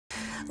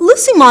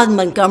Lucy Maud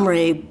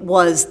Montgomery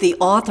was the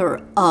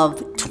author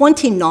of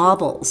 20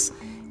 novels,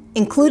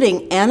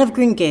 including Anne of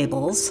Green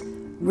Gables,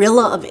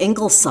 Rilla of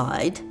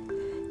Ingleside,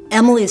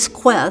 Emily's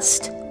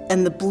Quest,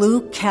 and The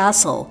Blue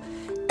Castle.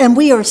 And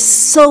we are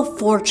so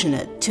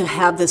fortunate to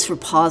have this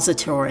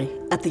repository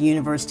at the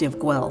University of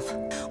Guelph.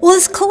 Well,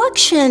 this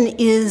collection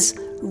is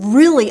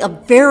really a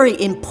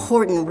very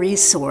important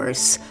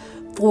resource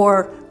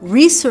for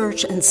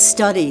research and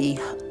study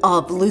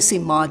of Lucy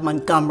Maud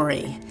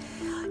Montgomery.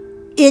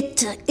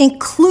 It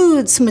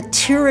includes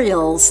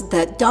materials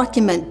that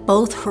document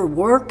both her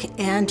work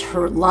and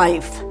her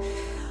life.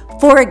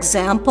 For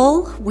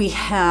example, we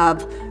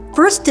have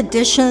first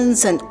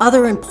editions and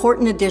other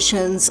important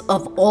editions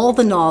of all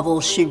the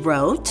novels she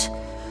wrote.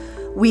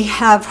 We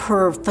have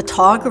her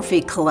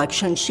photography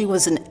collection. She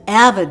was an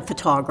avid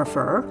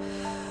photographer.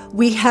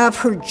 We have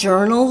her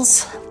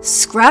journals,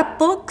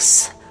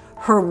 scrapbooks,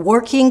 her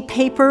working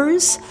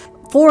papers,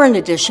 foreign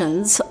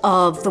editions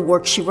of the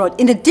work she wrote,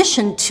 in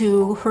addition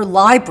to her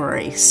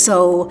library.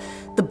 So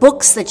the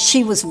books that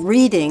she was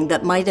reading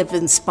that might have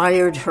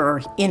inspired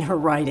her in her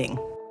writing.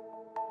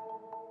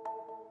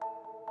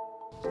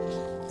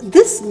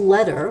 This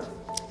letter,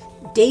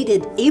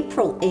 dated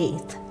April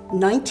 8th,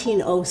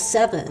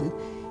 1907,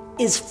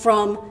 is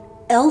from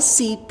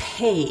L.C.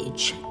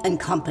 Page and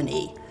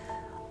Company,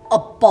 a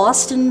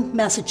Boston,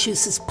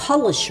 Massachusetts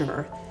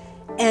publisher,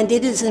 and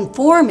it is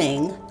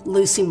informing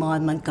Lucy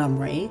Maud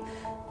Montgomery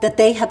that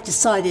they have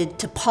decided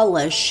to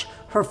publish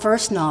her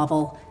first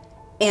novel,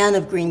 Anne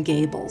of Green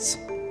Gables.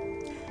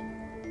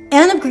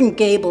 Anne of Green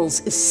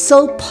Gables is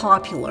so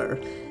popular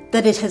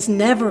that it has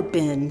never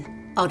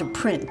been out of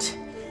print,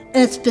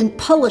 and it's been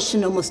published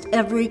in almost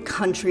every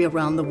country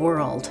around the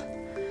world.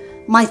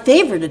 My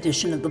favorite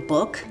edition of the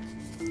book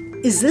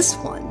is this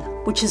one,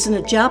 which is in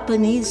a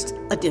Japanese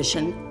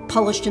edition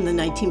published in the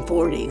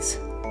 1940s.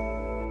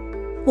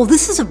 Well,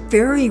 this is a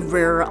very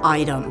rare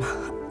item.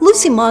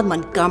 Lucy Maud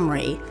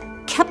Montgomery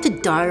kept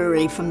a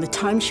diary from the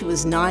time she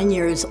was 9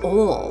 years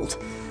old,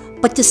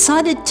 but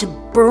decided to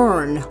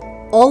burn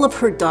all of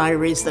her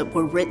diaries that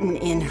were written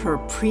in her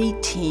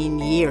preteen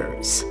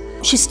years.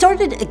 She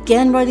started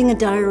again writing a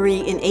diary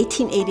in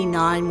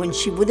 1889 when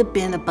she would have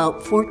been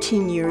about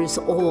 14 years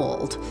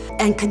old,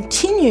 and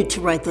continued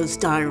to write those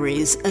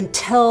diaries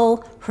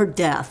until her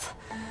death.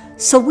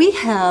 So we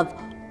have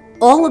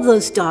all of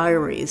those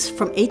diaries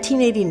from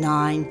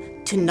 1889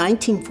 to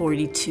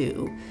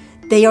 1942.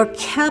 They are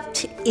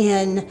kept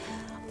in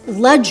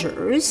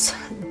ledgers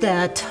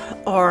that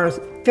are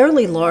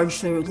fairly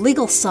large. They're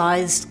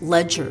legal-sized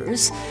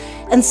ledgers.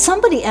 And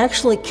somebody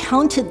actually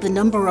counted the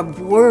number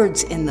of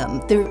words in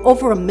them. There are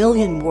over 1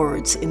 million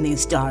words in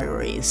these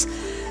diaries.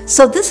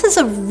 So this is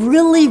a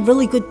really,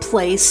 really good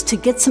place to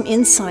get some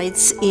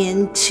insights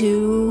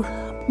into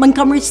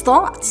Montgomery's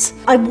thoughts.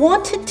 I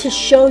wanted to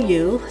show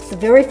you the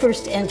very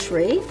first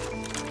entry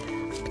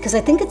because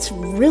I think it's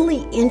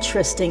really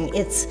interesting.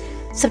 It's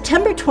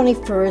September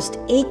 21st,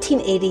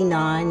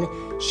 1889.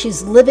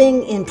 She's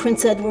living in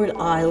Prince Edward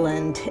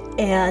Island,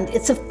 and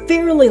it's a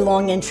fairly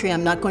long entry.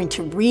 I'm not going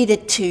to read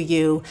it to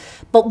you,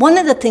 but one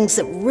of the things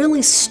that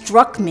really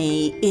struck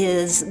me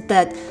is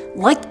that,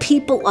 like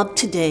people of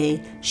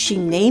today, she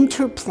named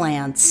her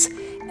plants,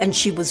 and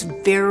she was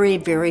very,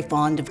 very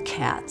fond of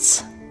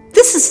cats.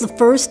 This is the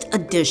first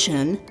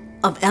edition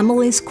of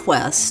Emily's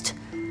Quest,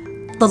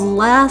 the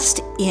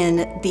last in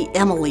the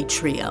Emily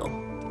trio.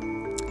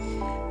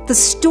 The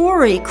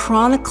story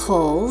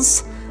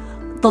chronicles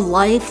the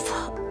life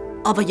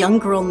of a young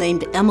girl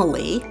named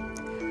Emily,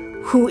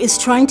 who is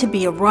trying to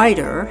be a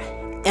writer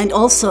and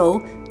also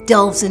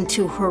delves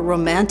into her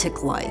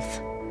romantic life.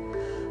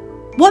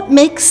 What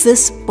makes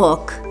this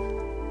book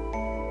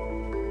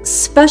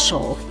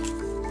special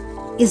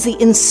is the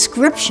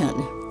inscription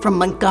from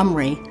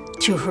Montgomery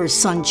to her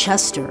son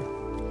Chester.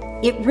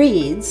 It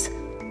reads,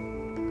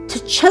 "To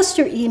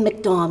Chester E.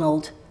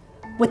 MacDonald,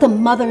 with a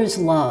mother's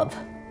love."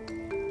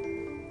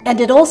 And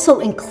it also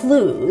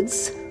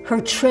includes her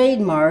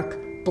trademark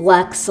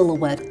black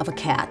silhouette of a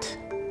cat.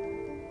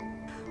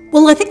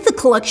 Well, I think the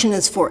collection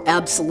is for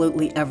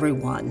absolutely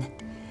everyone.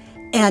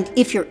 And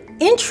if you're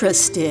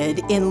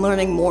interested in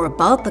learning more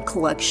about the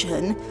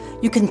collection,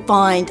 you can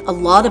find a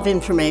lot of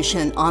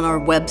information on our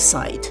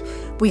website.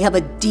 We have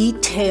a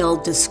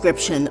detailed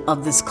description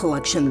of this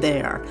collection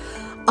there.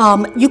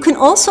 You can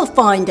also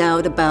find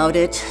out about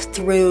it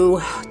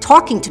through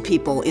talking to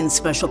people in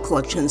Special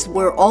Collections.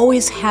 We're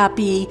always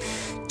happy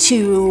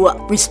to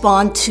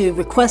respond to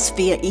requests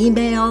via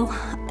email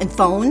and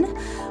phone,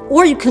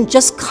 or you can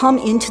just come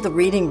into the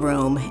reading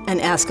room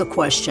and ask a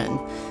question.